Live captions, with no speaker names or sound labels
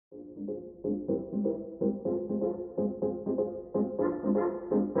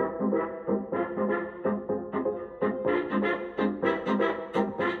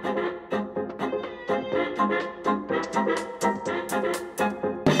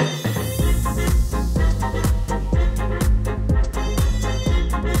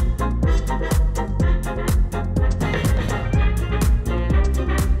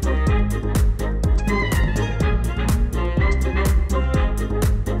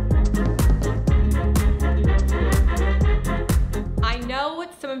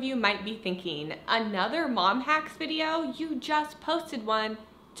Might be thinking, another mom hacks video? You just posted one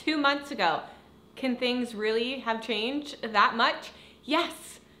 2 months ago. Can things really have changed that much?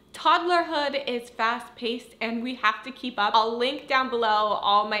 Yes, toddlerhood is fast-paced and we have to keep up. I'll link down below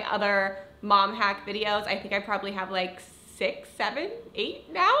all my other mom hack videos. I think I probably have like 6, 7,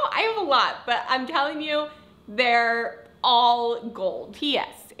 8 now. I have a lot, but I'm telling you, they're all gold. P.S.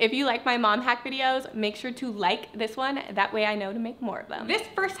 If you like my mom hack videos, make sure to like this one. That way I know to make more of them. This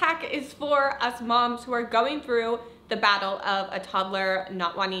first hack is for us moms who are going through the battle of a toddler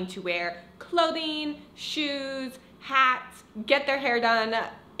not wanting to wear clothing, shoes, hats, get their hair done.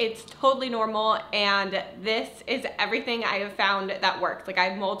 It's totally normal, and this is everything I have found that works. Like, I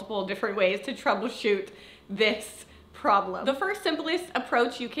have multiple different ways to troubleshoot this problem. The first simplest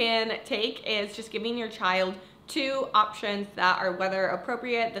approach you can take is just giving your child 2 options that are weather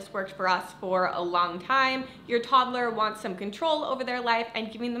appropriate. This worked for us for a long time. Your toddler wants some control over their life,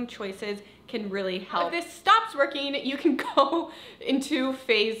 and giving them choices can really help. If this stops working, you can go into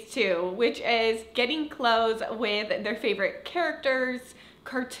phase 2, which is getting clothes with their favorite characters,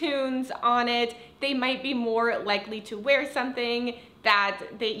 cartoons on it. They might be more likely to wear something that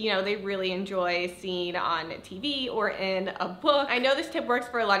they really enjoy seeing on TV or in a book. I know this tip works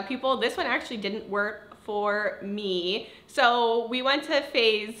for a lot of people. This one actually didn't work for me. So we went to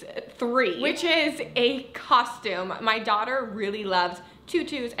phase 3, which is a costume. My daughter really loves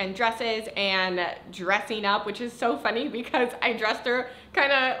tutus and dresses and dressing up, which is so funny because I dressed her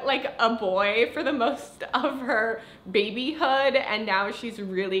kind of like a boy for the most of her babyhood, and now she's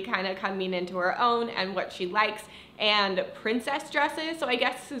really kind of coming into her own and what she likes, and princess dresses. So I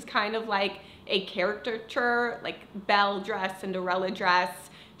guess this is kind of like a caricature, like Belle dress, Cinderella dress.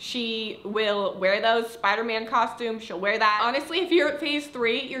 She will wear those Spider-Man costumes. She'll wear that. Honestly, if you're at phase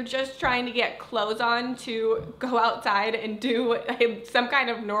 3, you're just trying to get clothes on to go outside and do some kind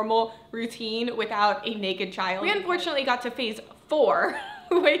of normal routine without a naked child. We unfortunately got to phase 4,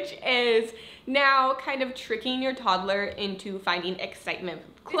 which is now kind of tricking your toddler into finding excitement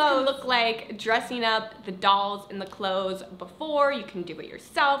with clothes. This can look like dressing up the dolls in the clothes before. You can do it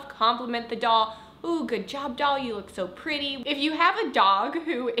yourself, compliment the doll. Ooh, good job, doll, you look so pretty. If you have a dog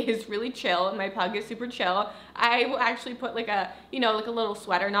who is really chill, and my pug is super chill, I will actually put like a, like a little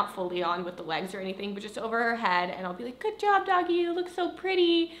sweater, not fully on with the legs or anything, but just over her head, and I'll be like, good job, doggy, you look so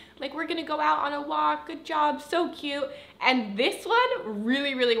pretty. Like, we're gonna go out on a walk, good job, so cute. And this one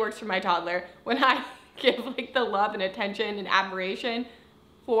really, really works for my toddler. When I give like the love and attention and admiration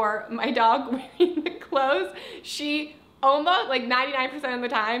for my dog wearing the clothes, she almost, like 99% of the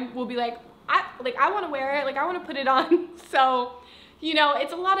time, will be like, I want to wear it, like I want to put it on. So,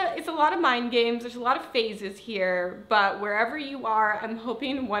 it's a lot of mind games. There's a lot of phases here, but wherever you are, I'm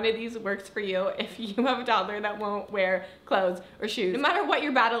hoping one of these works for you if you have a toddler that won't wear clothes or shoes. No matter what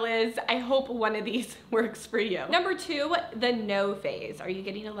your battle is, I hope one of these works for you. Number 2, the no phase. Are you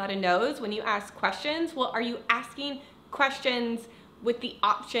getting a lot of no's when you ask questions? Well, are you asking questions with the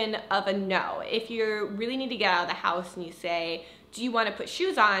option of a no? If you really need to get out of the house and you say, do you want to put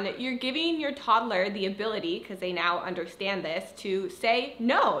shoes on? You're giving your toddler the ability, because they now understand this, to say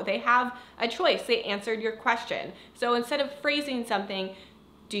no. They have a choice. They answered your question. So instead of phrasing something,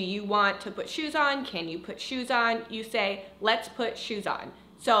 do you want to put shoes on? Can you put shoes on? You say, let's put shoes on.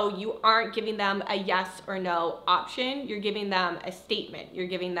 So you aren't giving them a yes or no option. You're giving them a statement. You're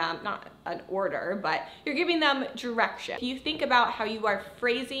giving them, not an order, but you're giving them direction. If you think about how you are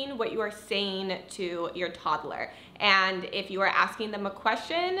phrasing what you are saying to your toddler, and if you are asking them a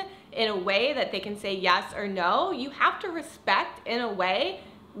question in a way that they can say yes or no, you have to respect in a way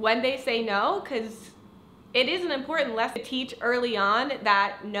when they say no, because it is an important lesson to teach early on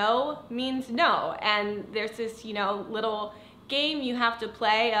that no means no. And there's this, little game you have to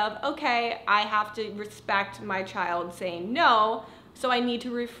play of, okay, I have to respect my child saying no, so I need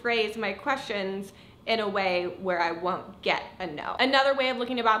to rephrase my questions in a way where I won't get a no. Another way of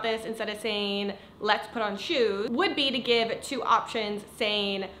looking about this, instead of saying, let's put on shoes, would be to give 2 options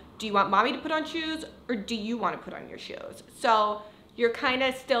saying, do you want mommy to put on shoes or do you want to put on your shoes? So you're kind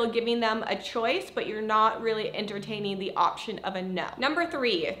of still giving them a choice, but you're not really entertaining the option of a no. Number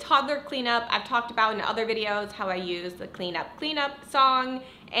 3, toddler cleanup. I've talked about in other videos how I use the cleanup song,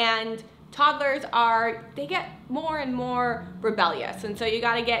 and toddlers they get more and more rebellious, and so you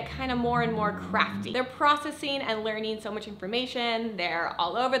gotta get kind of more and more crafty. They're processing and learning so much information, they're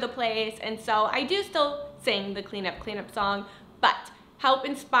all over the place, and so I do still sing the cleanup song, but help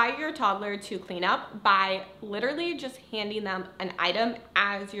inspire your toddler to clean up by literally just handing them an item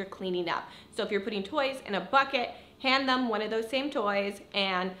as you're cleaning up. So if you're putting toys in a bucket, hand them one of those same toys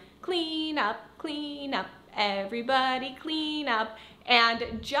and clean up, everybody clean up.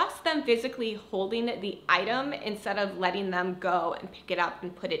 And just them physically holding the item instead of letting them go and pick it up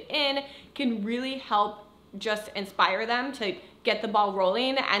and put it in can really help just inspire them to get the ball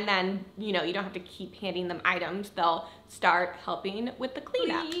rolling, and then, you know, you don't have to keep handing them items. They'll start helping with the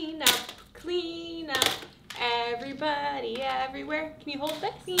cleanup. Clean up, everybody, everywhere. Can you hold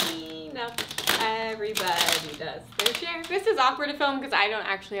this? Clean up, everybody does their share. This is awkward to film because I don't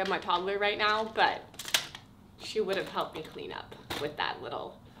actually have my toddler right now, but she would have helped me clean up with that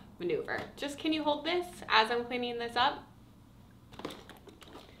little maneuver. Just, can you hold this as I'm cleaning this up?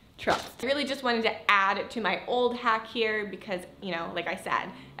 Trust. I really just wanted to add to my old hack here because, you know, like I said,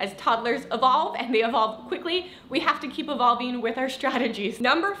 as toddlers evolve, and they evolve quickly, we have to keep evolving with our strategies.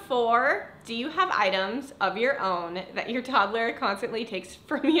 Number 4, do you have items of your own that your toddler constantly takes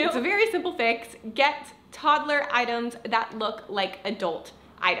from you? It's a very simple fix. Get toddler items that look like adult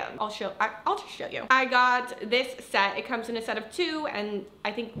items. I'll just show you. I got this set. It comes in a set of 2, and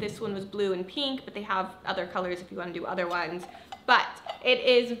I think this one was blue and pink, but they have other colors if you want to do other ones. But it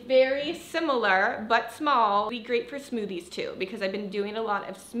is very similar, but small. It'd be great for smoothies too, because I've been doing a lot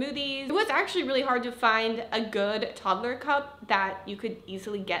of smoothies. It was actually really hard to find a good toddler cup that you could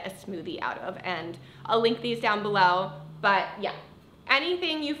easily get a smoothie out of, and I'll link these down below. But yeah,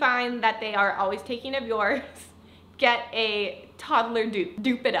 anything you find that they are always taking of yours, get a toddler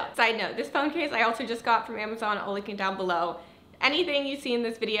dupe it up. Side note, this phone case I also just got from Amazon. I'll link it down below. Anything you see in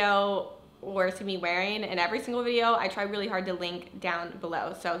this video or see me wearing in every single video, I try really hard to link down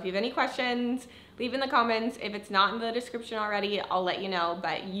below. So if you have any questions, leave in the comments. If it's not in the description already, I'll let you know,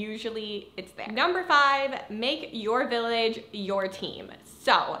 but usually it's there. Number 5, make your village your team.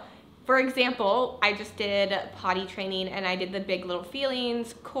 So, for example, I just did potty training and I did the Big Little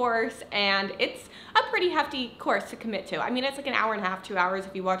Feelings course, and it's a pretty hefty course to commit to. I mean, it's like an hour and a half, 2 hours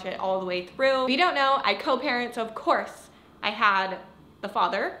if you watch it all the way through. If you don't know, I co-parent, so of course I had the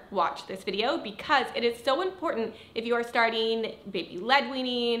father watch this video because it is so important if you are starting baby lead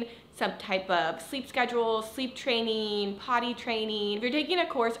weaning, some type of sleep schedule, sleep training, potty training. If you're taking a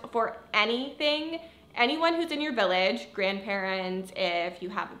course for anything, anyone who's in your village, grandparents, if you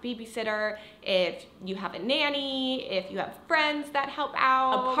have a babysitter, if you have a nanny, if you have friends that help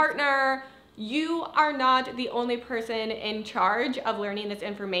out, a partner, you are not the only person in charge of learning this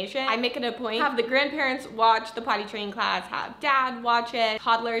information. I make it a point, have the grandparents watch the potty training class, have dad watch it.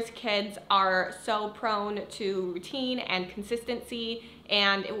 Toddlers, kids are so prone to routine and consistency,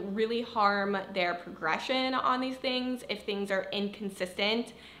 and it will really harm their progression on these things if things are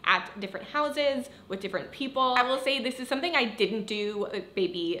inconsistent at different houses with different people. I will say this is something I didn't do with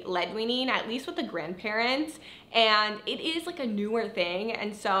baby lead weaning, at least with the grandparents, and it is like a newer thing,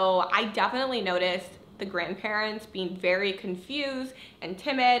 and so I definitely noticed the grandparents being very confused and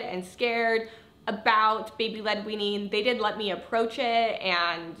timid and scared about baby lead weaning. They did let me approach it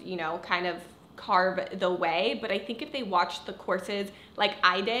and, you know, kind of carve the way, but I think if they watched the courses like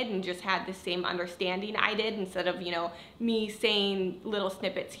I did and just had the same understanding I did, instead of, you know, me saying little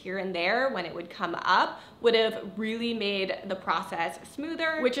snippets here and there when it would come up, would have really made the process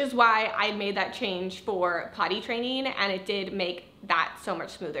smoother, which is why I made that change for potty training, and it did make that so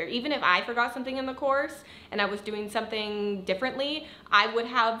much smoother. Even if I forgot something in the course and I was doing something differently, I would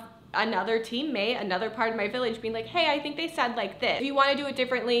have another teammate, another part of my village being like, hey, I think they said like this. If you want to do it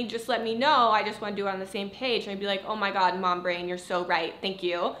differently, just let me know. I just want to do it on the same page. And I'd be like, oh my God, mom brain, you're so right. Thank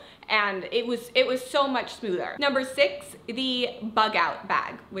you. And it was so much smoother. Number 6, the bug out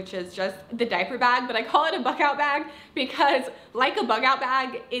bag, which is just the diaper bag, but I call it a bug out bag because like a bug out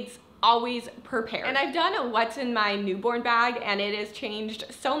bag, it's always prepared. And I've done a what's in my newborn bag, and it has changed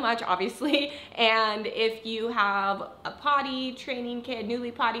so much, obviously. And if you have a potty training kid, newly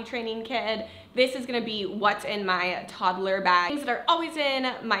potty training kid, this is gonna be what's in my toddler bag. Things that are always in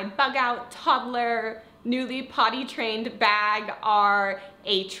my bug out toddler newly potty trained bag are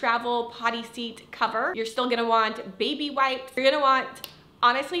a travel potty seat cover. You're still gonna want baby wipes. You're gonna want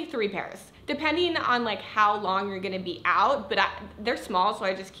Honestly, 3 pairs, depending on like how long you're gonna be out, but they're small, so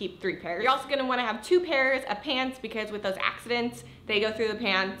I just keep 3 pairs. You're also gonna wanna have 2 pairs of pants because with those accidents, they go through the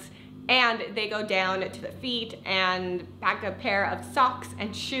pants and they go down to the feet, and pack a pair of socks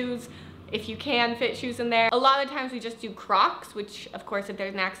and shoes if you can fit shoes in there. A lot of times we just do Crocs, which of course if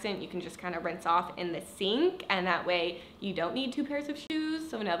there's an accident, you can just kind of rinse off in the sink, and that way you don't need 2 pairs of shoes.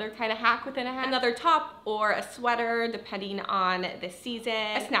 So another kind of hack within a hack. Another top or a sweater, depending on the season.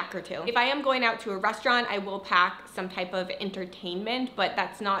 A snack or 2. If I am going out to a restaurant, I will pack some type of entertainment, but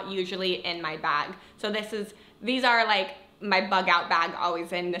that's not usually in my bag. So these are like my bug out bag,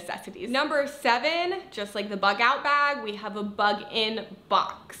 always in necessities. Number 7, just like the bug out bag, we have a bug in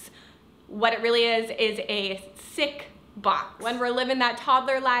box. What it really is a sick box. When we're living that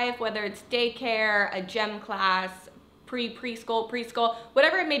toddler life, whether it's daycare, a gym class, preschool,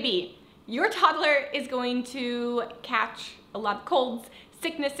 whatever it may be, your toddler is going to catch a lot of colds,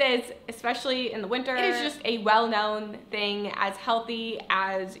 sicknesses, especially in the winter. It is just a well-known thing. As healthy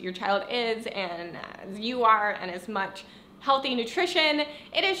as your child is, and as you are, and as much healthy nutrition,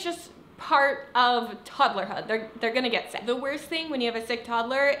 it is just part of toddlerhood. They're gonna get sick. The worst thing when you have a sick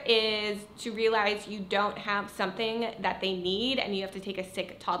toddler is to realize you don't have something that they need, and you have to take a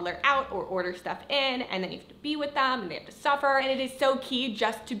sick toddler out or order stuff in, and then you have to be with them and they have to suffer. And it is so key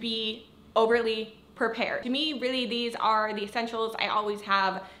just to be overly prepared. To me, really, these are the essentials I always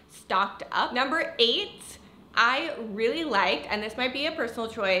have stocked up. Number 8, I really liked, and this might be a personal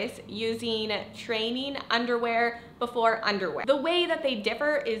choice, using training underwear before underwear. The way that they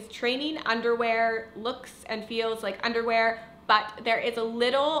differ is training underwear looks and feels like underwear, but there is a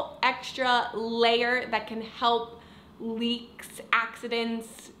little extra layer that can help leaks,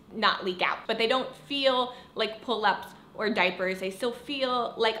 accidents not leak out. But they don't feel like pull-ups or diapers. They still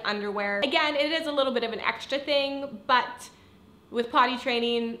feel like underwear. Again, it is a little bit of an extra thing, but with potty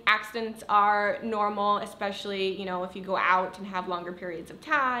training, accidents are normal, especially, you know, if you go out and have longer periods of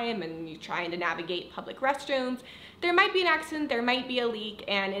time and you're trying to navigate public restrooms. There might be an accident, there might be a leak,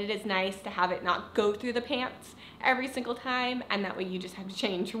 and it is nice to have it not go through the pants every single time, and that way you just have to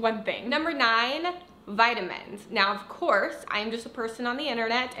change one thing. Number 9, vitamins. Now, of course, I'm just a person on the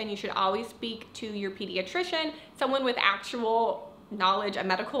internet, and you should always speak to your pediatrician, someone with actual knowledge, a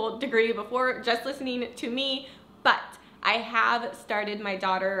medical degree, before just listening to me. But I have started my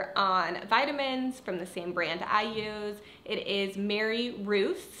daughter on vitamins from the same brand I use. It is Mary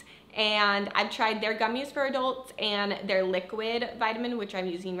Ruth's, and I've tried their gummies for adults and their liquid vitamin, which I'm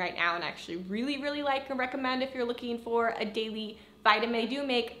using right now and actually really like and recommend if you're looking for a daily vitamin. They do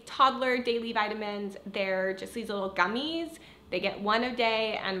make toddler daily vitamins. They're just these little gummies. They get 1 a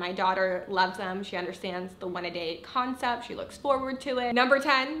day, and my daughter loves them. She understands the 1 a day concept. She looks forward to it. Number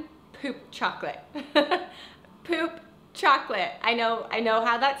 10, poop chocolate. Poop chocolate. I know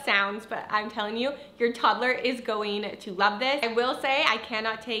how that sounds, but I'm telling you, your toddler is going to love this. I will say I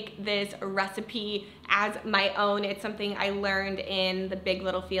cannot take this recipe as my own. It's something I learned in the Big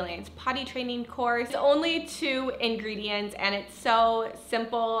Little Feelings potty training course. It's only 2 ingredients, and it's so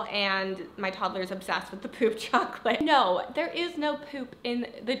simple, and my toddler is obsessed with the poop chocolate. No, there is no poop in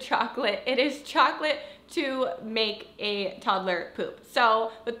the chocolate. It is chocolate to make a toddler poop.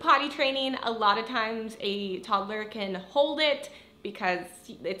 So with potty training, a lot of times a toddler can hold it because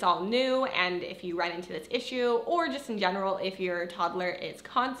it's all new, and if you run into this issue, or just in general, if your toddler is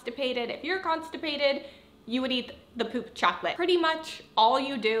constipated, if you're constipated, you would eat the poop chocolate. Pretty much all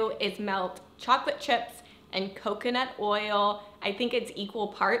you do is melt chocolate chips and coconut oil. I think it's equal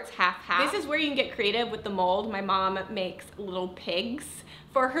parts, half-half. This is where you can get creative with the mold. My mom makes little pigs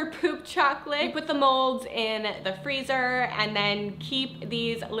for her poop chocolate. You put the molds in the freezer and then keep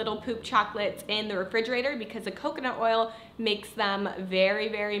these little poop chocolates in the refrigerator because the coconut oil makes them very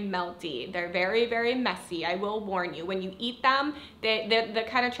melty. They're very messy. I will warn you, when you eat them, they're the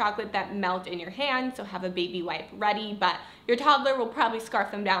kind of chocolate that melt in your hand, so have a baby wipe ready, but your toddler will probably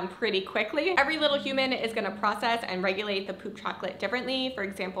scarf them down pretty quickly. Every little human is gonna process and regulate the poop chocolate differently. For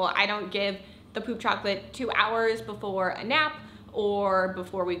example, I don't give the poop chocolate 2 hours before a nap, or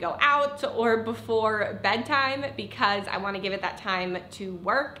before we go out, or before bedtime, because I want to give it that time to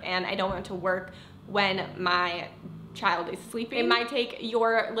work, and I don't want to work when my child is sleeping. It might take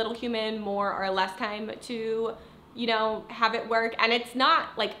your little human more or less time to, you know, have it work, and it's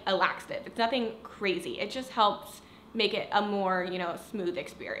not like a laxative. It's nothing crazy. It just helps make it a more, you know, smooth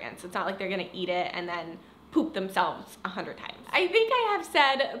experience. It's not like they're gonna eat it and then poop themselves 100 times. I think I have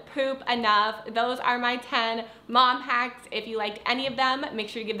said poop enough. Those are my 10 mom hacks. If you liked any of them, make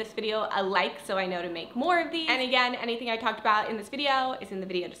sure you give this video a like so I know to make more of these. And again, anything I talked about in this video is in the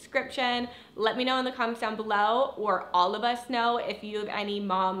video description. Let me know in the comments down below, or all of us know, if you have any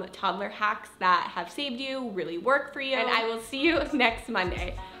mom toddler hacks that have saved you, really work for you. And I will see you next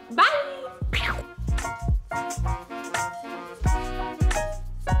Monday. Bye!